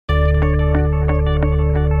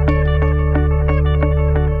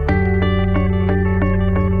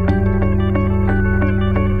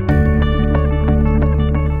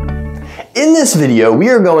In this video, we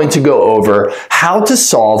are going to go over how to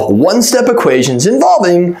solve one-step equations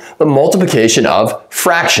involving the multiplication of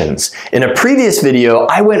fractions. In a previous video,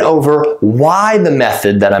 I went over why the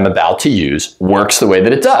method that I'm about to use works the way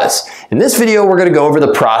that it does. In this video, we're going to go over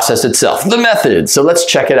the process itself, the method. So let's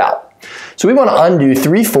check it out. So we want to undo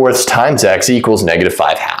 3/4 times x equals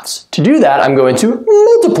 -5/2. To do that, I'm going to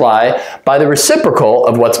multiply by the reciprocal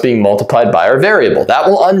of what's being multiplied by our variable. That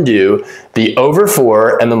will undo the over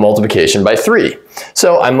 4 and the multiplication by 3.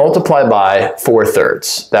 So I multiply by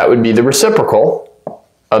 4/3. That would be the reciprocal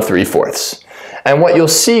of 3/4. And what you'll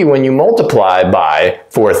see when you multiply by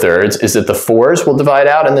 4/3 is that the 4's will divide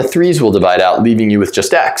out and the 3's will divide out, leaving you with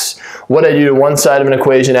just x. What I do to one side of an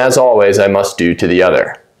equation, as always, I must do to the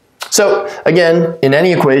other. So again, in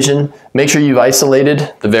any equation, make sure you've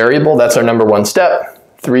isolated the variable. That's our number one step.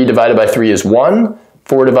 3 divided by 3 is 1.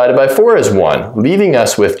 4 divided by 4 is 1, leaving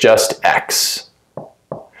us with just x.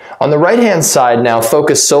 On the right-hand side now,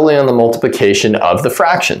 focus solely on the multiplication of the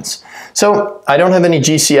fractions. So I don't have any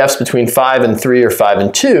GCFs between 5 and 3 or 5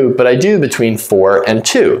 and 2, but I do between 4 and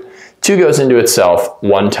 2. 2 goes into itself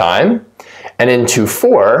 1 time, and into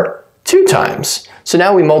 4, 2 times. So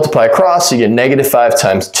now we multiply across, so you get -5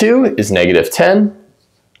 times 2 is -10,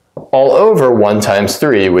 all over 1 times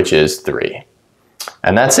 3, which is 3.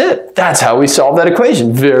 And that's it. That's how we solve that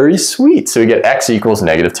equation. Very sweet. So we get x equals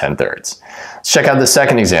 -10/3. Let's check out the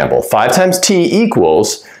second example. 5 times t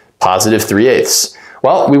equals +3/8.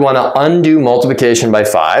 Well, we want to undo multiplication by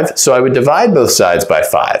 5, so I would divide both sides by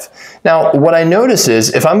 5. Now, what I notice is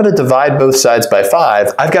if I'm going to divide both sides by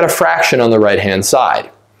 5, I've got a fraction on the right-hand side.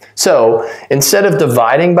 So instead of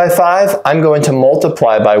dividing by 5, I'm going to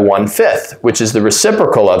multiply by 1/5, which is the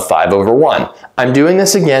reciprocal of 5 over 1. I'm doing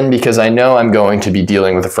this again because I know I'm going to be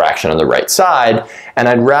dealing with a fraction on the right side, and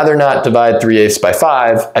I'd rather not divide 3/8 by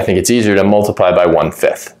 5. I think it's easier to multiply by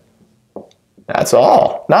 1/5. That's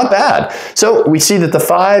all. Not bad. So we see that the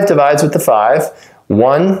 5 divides with the 5.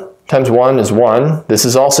 1 times 1 is 1. This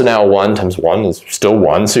is also now 1 times 1 is still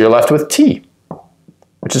 1, so you're left with t,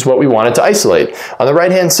 which is what we wanted to isolate. On the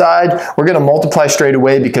right-hand side, we're going to multiply straight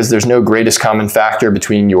away because there's no greatest common factor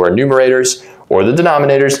between your numerators or the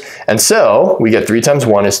denominators. And so we get 3 times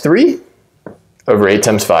 1 is 3, over 8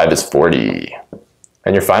 times 5 is 40.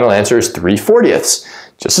 And your final answer is 3/40.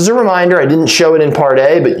 Just as a reminder, I didn't show it in part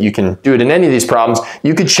A, but you can do it in any of these problems.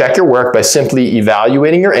 You could check your work by simply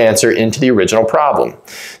evaluating your answer into the original problem.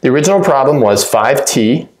 The original problem was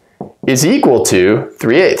 5t is equal to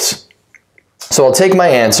 3/8. So I'll take my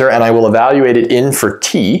answer and I will evaluate it in for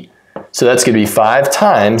t. So that's going to be 5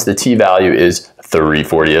 times the t value is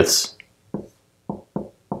 3/40.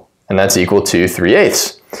 And that's equal to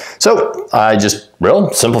 3/8. So I just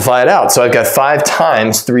will simplify it out. So I've got 5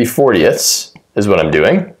 times 3/40 is what I'm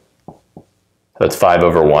doing. That's 5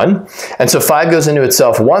 over 1. And so 5 goes into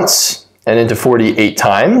itself once and into 48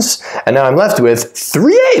 times. And now I'm left with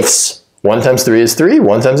 3/8. 1 times 3 is 3.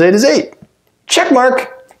 1 times 8 is 8. Check mark.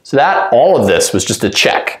 So all of this was just a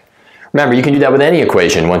check. Remember, you can do that with any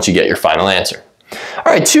equation once you get your final answer.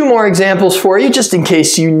 All right, 2 more examples for you, just in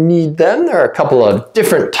case you need them. There are a couple of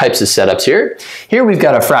different types of setups here. Here we've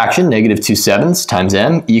got a fraction, -2/7 times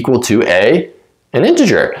m equal to an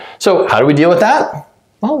integer. So how do we deal with that?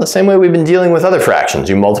 Well, the same way we've been dealing with other fractions.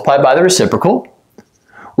 You multiply by the reciprocal,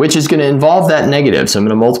 which is going to involve that negative. So I'm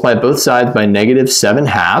going to multiply both sides by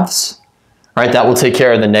 -7/2. All right, that will take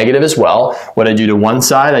care of the negative as well. What I do to one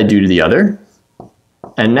side, I do to the other.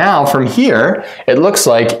 And now from here, it looks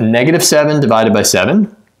like -7 divided by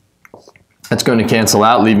 7. That's going to cancel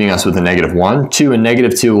out, leaving us with a -1. 2 and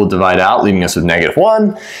 -2 will divide out, leaving us with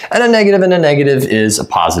 -1. And a negative is a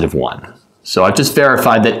 +1. So I've just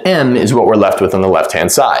verified that m is what we're left with on the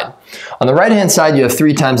left-hand side. On the right-hand side, you have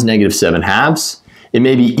 3 times -7/2. It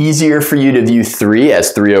may be easier for you to view 3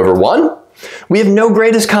 as 3 over 1. We have no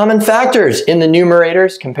greatest common factors in the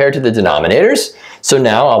numerators compared to the denominators. So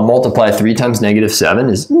now I'll multiply 3 times -7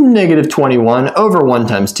 is -21 over 1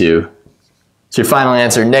 times 2. So your final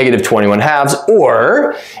answer, -21/2,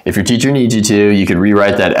 or if your teacher needs you to, you could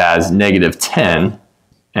rewrite that as -10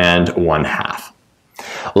 and 1/2.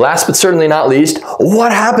 Last but certainly not least,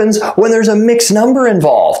 what happens when there's a mixed number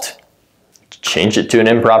involved? Change it to an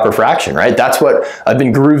improper fraction, right? That's what I've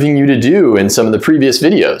been grooving you to do in some of the previous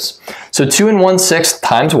videos. So 2 and 1/6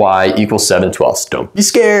 times y equals 7/12. Don't be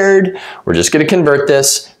scared. We're just going to convert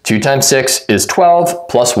this. 2 times 6 is 12,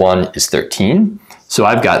 plus 1 is 13. So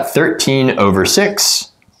I've got 13 over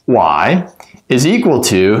 6 y is equal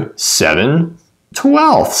to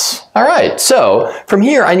 7/12. All right, so from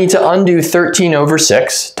here I need to undo 13 over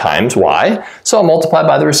 6 times y. So I'll multiply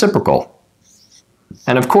by the reciprocal.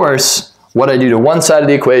 And of course, what I do to one side of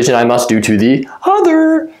the equation, I must do to the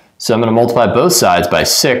other. So I'm going to multiply both sides by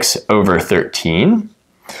 6 over 13.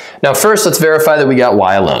 Now first, let's verify that we got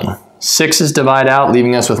y alone. 6 is divide out,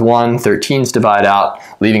 leaving us with 1. 13 is divide out,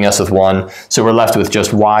 leaving us with 1. So we're left with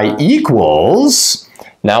just y equals.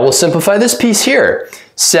 Now we'll simplify this piece here.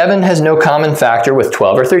 7 has no common factor with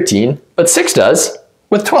 12 or 13, but 6 does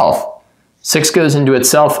with 12. 6 goes into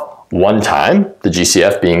itself one time, the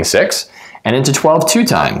GCF being 6, and into 12 two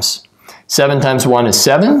times. 7 times 1 is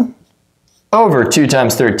 7, over 2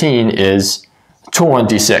 times 13 is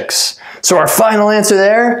 26. So our final answer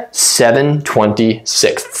there,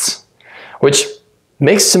 7/26, which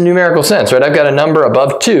makes some numerical sense, right? I've got a number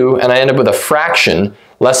above 2 and I end up with a fraction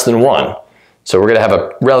less than 1. So we're going to have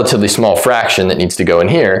a relatively small fraction that needs to go in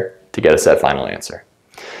here to get us that final answer.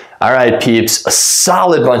 All right, peeps, a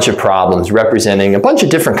solid bunch of problems representing a bunch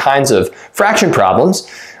of different kinds of fraction problems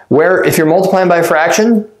where if you're multiplying by a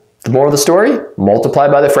fraction, the moral of the story, multiply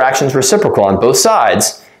by the fraction's reciprocal on both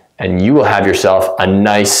sides, and you will have yourself a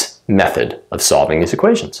nice method of solving these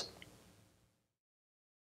equations.